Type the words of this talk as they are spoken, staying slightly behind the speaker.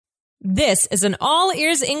This is an All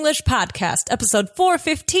Ears English podcast, episode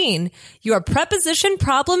 415. Your preposition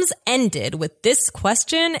problems ended with this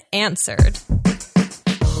question answered.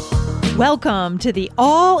 Welcome to the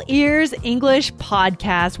All Ears English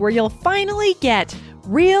podcast, where you'll finally get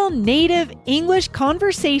real native English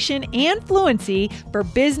conversation and fluency for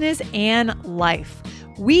business and life.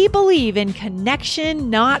 We believe in connection,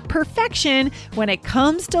 not perfection, when it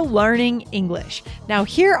comes to learning English. Now,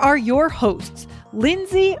 here are your hosts,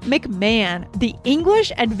 Lindsay McMahon, the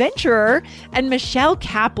English adventurer, and Michelle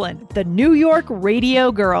Kaplan, the New York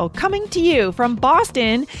radio girl, coming to you from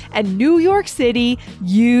Boston and New York City,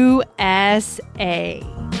 USA.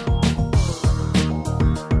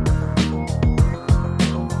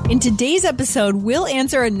 In today's episode, we'll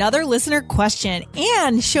answer another listener question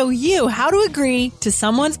and show you how to agree to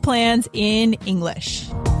someone's plans in English.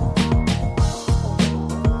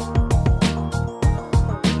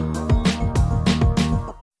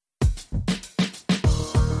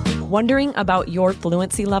 Wondering about your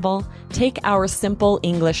fluency level? Take our simple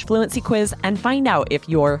English fluency quiz and find out if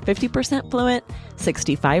you're 50% fluent,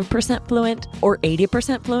 65% fluent, or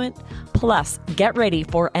 80% fluent. Plus, get ready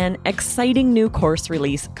for an exciting new course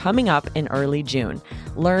release coming up in early June.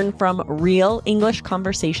 Learn from real English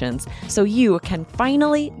conversations so you can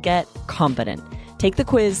finally get confident. Take the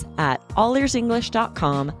quiz at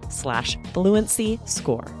allearsenglish.com/fluency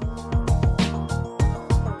score.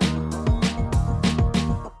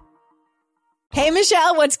 Hey,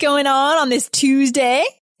 Michelle, what's going on this Tuesday?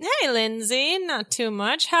 Hey, Lindsay. Not too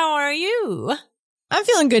much. How are you? I'm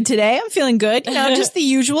feeling good today. I'm feeling good. You know, just the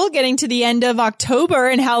usual, getting to the end of October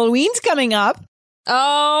and Halloween's coming up.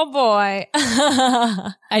 Oh, boy.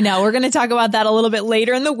 I know. We're going to talk about that a little bit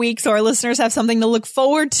later in the week, so our listeners have something to look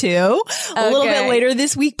forward to a little bit later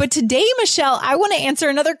this week. But today, Michelle, I want to answer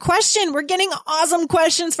another question. We're getting awesome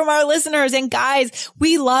questions from our listeners. And guys,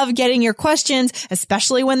 we love getting your questions,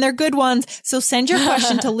 especially when they're good ones. So send your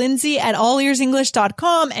question to Lindsay at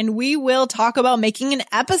allearsenglish.com, and we will talk about making an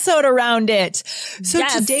episode around it. So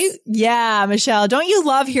today, Michelle, don't you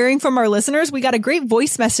love hearing from our listeners? We got a great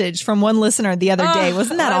voice message from one listener the other day.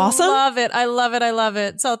 Wasn't that awesome? I love it. I love it. I love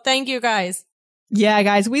it. So thank you guys. Yeah,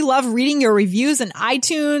 guys, we love reading your reviews in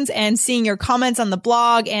iTunes and seeing your comments on the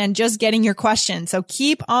blog and just getting your questions. So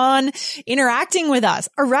keep on interacting with us.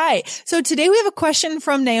 All right. So today we have a question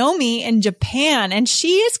from Naomi in Japan, and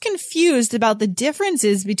she is confused about the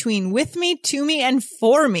differences between with me, to me, and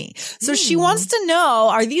for me. So she wants to know,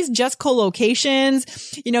 are these just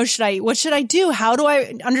collocations? You know, what should I do? How do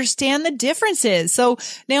I understand the differences? So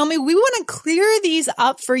Naomi, we want to clear these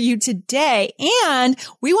up for you today, and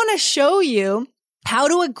we want to show you how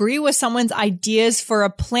to agree with someone's ideas for a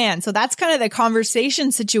plan. So that's kind of the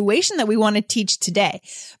conversation situation that we want to teach today.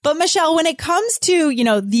 But Michelle, when it comes to, you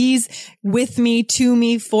know, these with me, to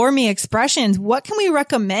me, for me expressions, what can we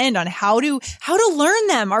recommend on how to learn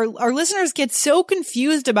them? Our listeners get so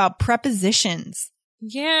confused about prepositions.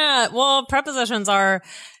 Yeah, well, prepositions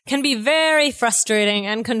can be very frustrating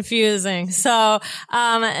and confusing. So,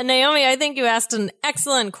 Naomi, I think you asked an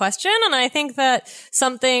excellent question. And I think that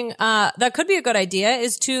something, that could be a good idea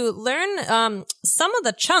is to learn, some of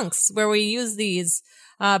the chunks where we use these,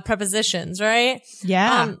 prepositions, right?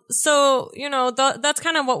 Yeah. So, you know, that's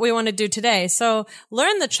kind of what we want to do today. So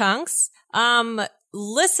learn the chunks.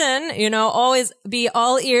 Listen, you know, always be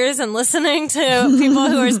all ears and listening to people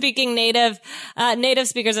who are speaking native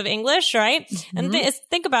speakers of English, right? Mm-hmm. And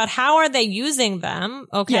think about how are they using them,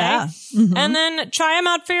 okay? Yeah. Mm-hmm. And then try them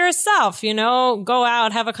out for yourself, you know, go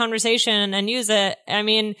out, have a conversation and use it. I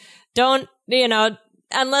mean, don't, you know,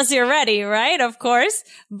 unless you're ready, right? Of course.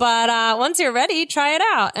 But, once you're ready, try it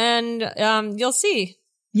out and, you'll see.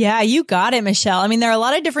 Yeah, you got it, Michelle. I mean, there are a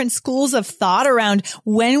lot of different schools of thought around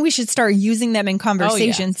when we should start using them in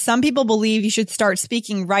conversations. Oh, yes. Some people believe you should start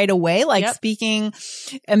speaking right away, like speaking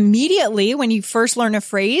immediately when you first learn a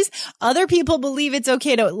phrase. Other people believe it's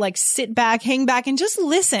okay to like sit back, hang back, and just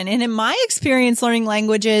listen. And in my experience learning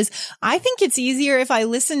languages, I think it's easier if I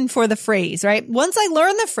listen for the phrase, right? Once I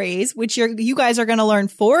learn the phrase, which you guys are going to learn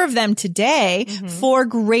 4 of them today, 4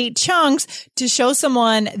 great chunks to show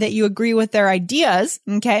someone that you agree with their ideas.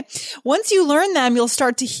 Okay. Once you learn them, you'll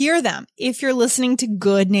start to hear them if you're listening to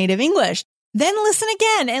good native English. Then listen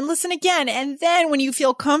again and listen again. And then when you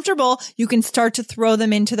feel comfortable, you can start to throw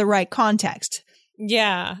them into the right context.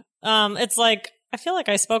 Yeah. It's like I feel like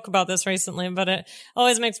I spoke about this recently, but it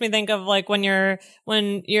always makes me think of like when you're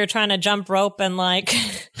trying to jump rope and like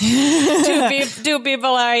two people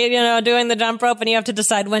are, doing the jump rope and you have to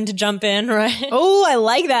decide when to jump in, right? Oh, I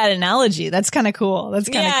like that analogy. That's kind of cool. That's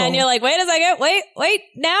kind of cool. And you're like, wait a second, wait,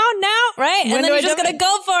 now, right? When and then you're just going to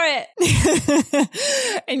go for it.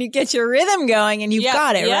 And you get your rhythm going and you've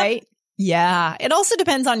got it, right? Yeah. It also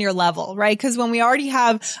depends on your level, right? Because when we already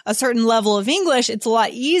have a certain level of English, it's a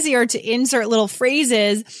lot easier to insert little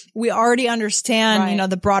phrases. We already understand,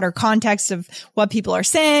 the broader context of what people are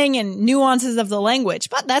saying and nuances of the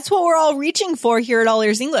language. But that's what we're all reaching for here at All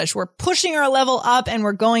Ears English. We're pushing our level up and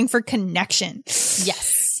we're going for connection.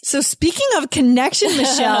 Yes. So speaking of connection,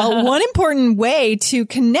 Michelle, one important way to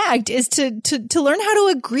connect is to learn how to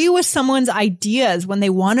agree with someone's ideas when they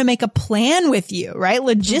want to make a plan with you, right?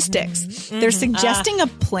 Logistics. Mm-hmm. They're suggesting a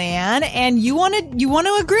plan and you want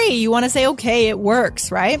to agree. You want to say, okay, it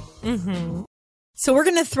works, right? Mm-hmm. So we're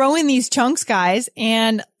going to throw in these chunks, guys.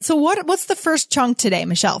 And so what's the first chunk today,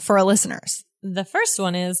 Michelle, for our listeners? The first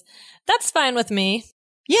one is, that's fine with me.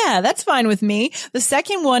 Yeah, that's fine with me. The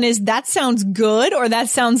second one is, that sounds good, or that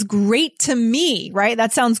sounds great to me, right?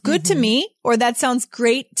 That sounds good to me, or that sounds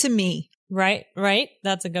great to me. Right.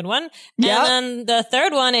 That's a good one. Yep. And then the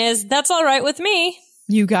third one is, that's all right with me.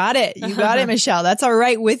 You got it. You got it, Michelle. That's all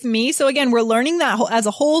right with me. So again, we're learning that as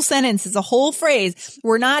a whole sentence, as a whole phrase.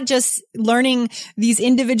 We're not just learning these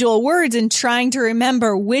individual words and trying to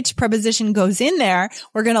remember which preposition goes in there.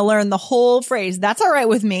 We're going to learn the whole phrase. That's all right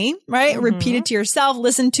with me, right? Mm-hmm. Repeat it to yourself,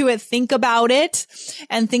 listen to it, think about it,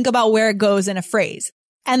 and think about where it goes in a phrase.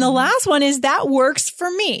 And the last one is, that works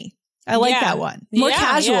for me. I like that one. More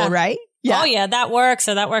casual, right? Yeah. Oh yeah, that works.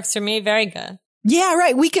 So that works for me. Very good. Yeah,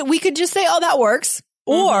 right. We could just say, oh, that works.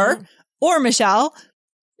 Or Michelle,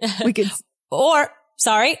 we could,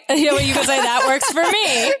 sorry, you could say, that works for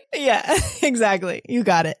me. Yeah, exactly. You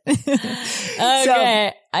got it.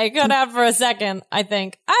 Okay. I cut out for a second, I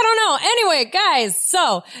think. I don't know. Anyway, guys,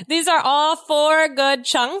 so these are all 4 good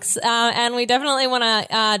chunks, and we definitely want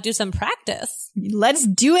to do some practice. Let's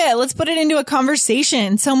do it. Let's put it into a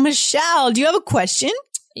conversation. So, Michelle, do you have a question?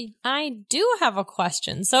 I do have a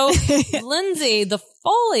question. So, Lindsay, the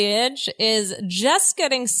foliage is just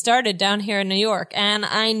getting started down here in New York. And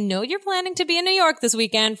I know you're planning to be in New York this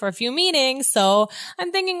weekend for a few meetings. So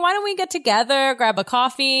I'm thinking, why don't we get together, grab a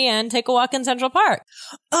coffee, and take a walk in Central Park?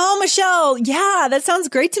 Oh, Michelle. Yeah, that sounds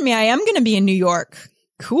great to me. I am going to be in New York.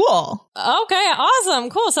 Cool. Okay, awesome.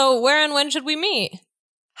 Cool. So where and when should we meet?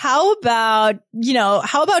 How about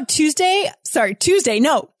Tuesday? Sorry, 2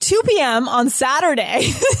 p.m. on Saturday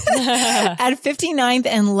at 59th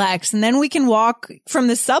and Lex. And then we can walk from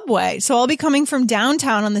the subway. So I'll be coming from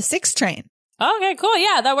downtown on the 6 train. Okay, cool.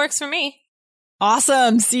 Yeah, that works for me.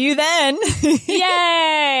 Awesome. See you then.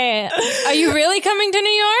 Yay. Are you really coming to New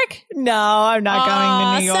York? No, I'm not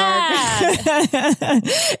coming to New York.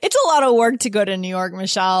 It's a lot of work to go to New York,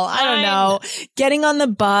 Michelle. I don't know. Getting on the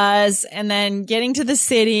bus and then getting to the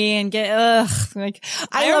city and I love New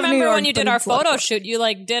York, when you did our photo shoot, you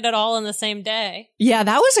did it all in the same day. Yeah,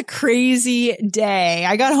 that was a crazy day.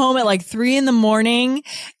 I got home at 3 a.m.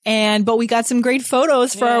 but we got some great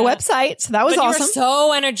photos for our website. So that was awesome. You were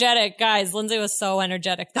so energetic, guys. Lindsay was so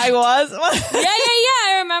energetic. I was. Yeah.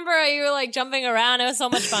 I remember you were jumping around. It was so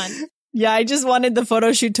much fun. Yeah, I just wanted the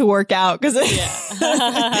photo shoot to work out because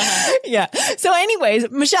yeah. So anyways,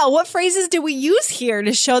 Michelle, what phrases did we use here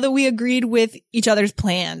to show that we agreed with each other's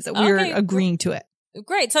plans, that we were agreeing to it?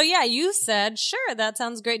 Great. So yeah, you said, sure, that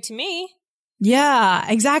sounds great to me. Yeah,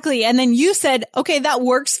 exactly. And then you said, okay, that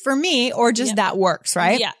works for me, or just that works,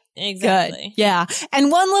 right? Yeah. Exactly. Good. Yeah.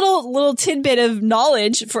 And one little tidbit of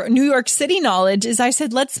knowledge for New York City knowledge is I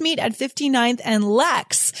said, let's meet at 59th and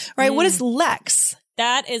Lex, right? What is Lex?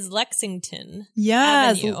 That is Lexington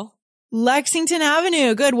Avenue. Lexington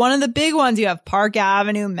Avenue. Good. One of the big ones. You have Park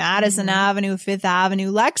Avenue, Madison Avenue, Fifth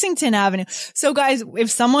Avenue, Lexington Avenue. So guys,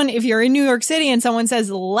 if you're in New York City and someone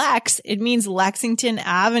says Lex, it means Lexington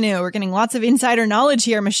Avenue. We're getting lots of insider knowledge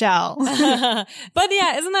here, Michelle. But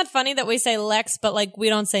yeah, isn't that funny that we say Lex, but we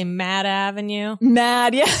don't say Mad Avenue?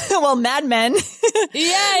 Mad. Yeah. Well, Mad Men.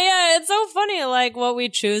 Yeah. It's so funny, what we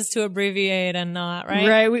choose to abbreviate and not, right?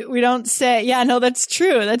 Right. We don't say, yeah, no, that's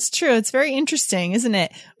true. That's true. It's very interesting, isn't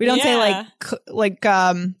it? We don't say trying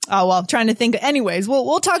to think. Anyways,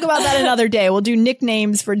 we'll talk about that another day. We'll do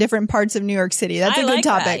nicknames for different parts of New York City. That's a good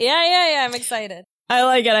topic. That. Yeah. I'm excited. I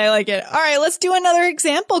like it. All right, let's do another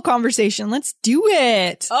example conversation. Let's do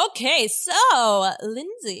it. Okay, so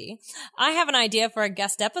Lindsay, I have an idea for a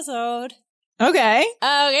guest episode. Okay.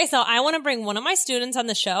 Okay, so I want to bring one of my students on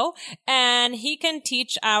the show, and he can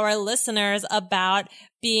teach our listeners about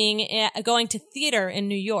going to theater in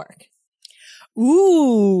New York.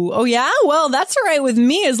 Ooh. Oh, yeah? Well, that's all right with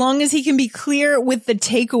me as long as he can be clear with the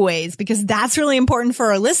takeaways, because that's really important for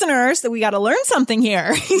our listeners that we got to learn something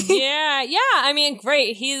here. Yeah. I mean,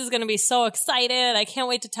 great. He's going to be so excited. I can't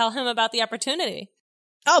wait to tell him about the opportunity.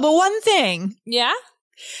 Oh, but one thing. Yeah?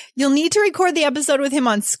 You'll need to record the episode with him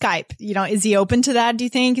on Skype. Is he open to that, do you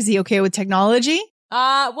think? Is he okay with technology?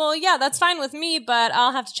 Well, yeah, that's fine with me, but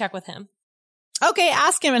I'll have to check with him. Okay,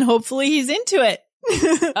 ask him and hopefully he's into it.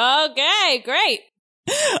 Okay, great.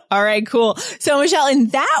 All right, cool. So, Michelle, in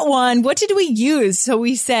that one, what did we use? So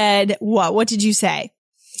we said what? What did you say?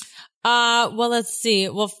 Well, let's see.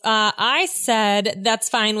 Well, I said that's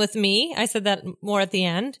fine with me. I said that more at the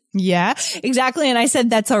end. Yeah, exactly. And I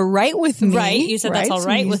said that's all right with me. Right. You said that's all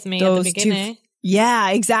right with me at the beginning. Yeah,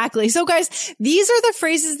 exactly. So guys, these are the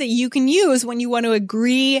phrases that you can use when you want to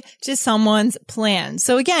agree to someone's plan.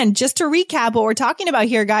 So again, just to recap what we're talking about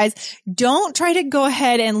here, guys, don't try to go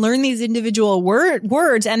ahead and learn these individual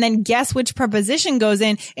words and then guess which preposition goes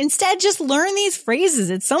in. Instead, just learn these phrases.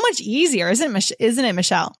 It's so much easier, isn't it,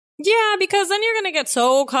 Michelle? Yeah, because then you're going to get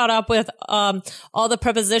so caught up with all the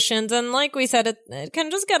prepositions. And like we said, it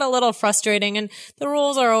can just get a little frustrating, and the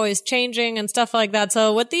rules are always changing and stuff like that.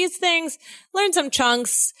 So with these things, learn some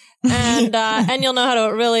chunks and you'll know how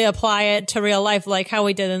to really apply it to real life, like how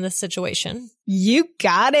we did in this situation. You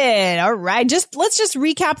got it. All right. Let's just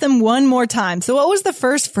recap them one more time. So what was the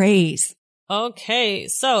first phrase? Okay.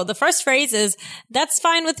 So the first phrase is, that's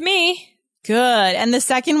fine with me. Good. And the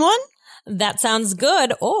second one? That sounds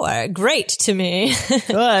good or great to me.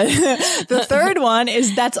 Good. The third one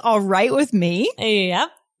is, that's all right with me. Yep.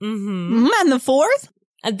 Mm-hmm. And the fourth?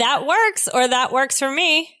 That works, or that works for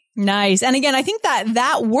me. Nice. And again, I think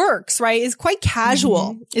that works, right, is quite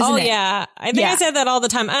casual, isn't it? Yeah. I think I say that all the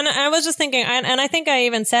time. And I was just thinking, and I think I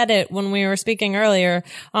even said it when we were speaking earlier,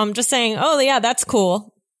 just saying, oh, yeah, that's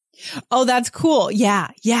cool. Oh, that's cool. Yeah,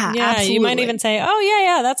 absolutely. You might even say, oh,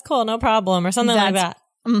 yeah, that's cool. No problem, or something like that.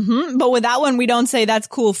 Mm-hmm. But with that one, we don't say that's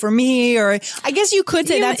cool for me, or I guess you could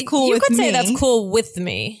say that's cool with me. You could say that's cool with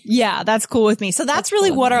me. Yeah, that's cool with me. So that's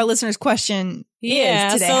really what our listeners' question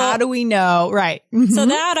is today. So, how do we know? Right. Mm-hmm. So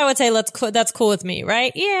that I would say that's cool with me,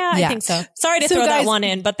 right? Yeah, I think so. Sorry to throw that one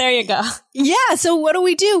in, but there you go. Yeah. So what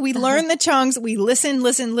do? We learn the chunks. We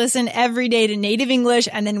listen every day to native English,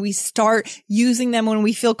 and then we start using them when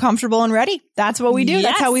we feel comfortable and ready. That's what we do. Yes.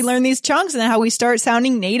 That's how we learn these chunks and how we start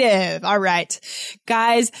sounding native. All right.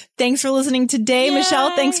 Guys, thanks for listening today. Yay.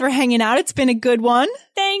 Michelle, thanks for hanging out. It's been a good one.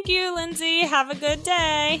 Thank you, Lindsay. Have a good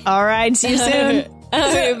day. All right. See you soon.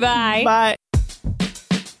 Okay, bye. Bye.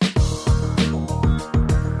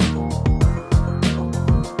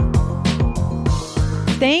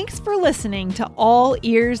 Thanks for listening to All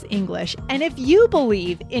Ears English. And if you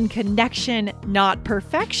believe in connection, not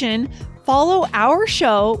perfection, follow our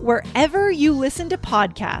show wherever you listen to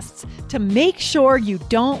podcasts to make sure you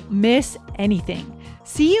don't miss anything.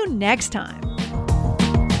 See you next time.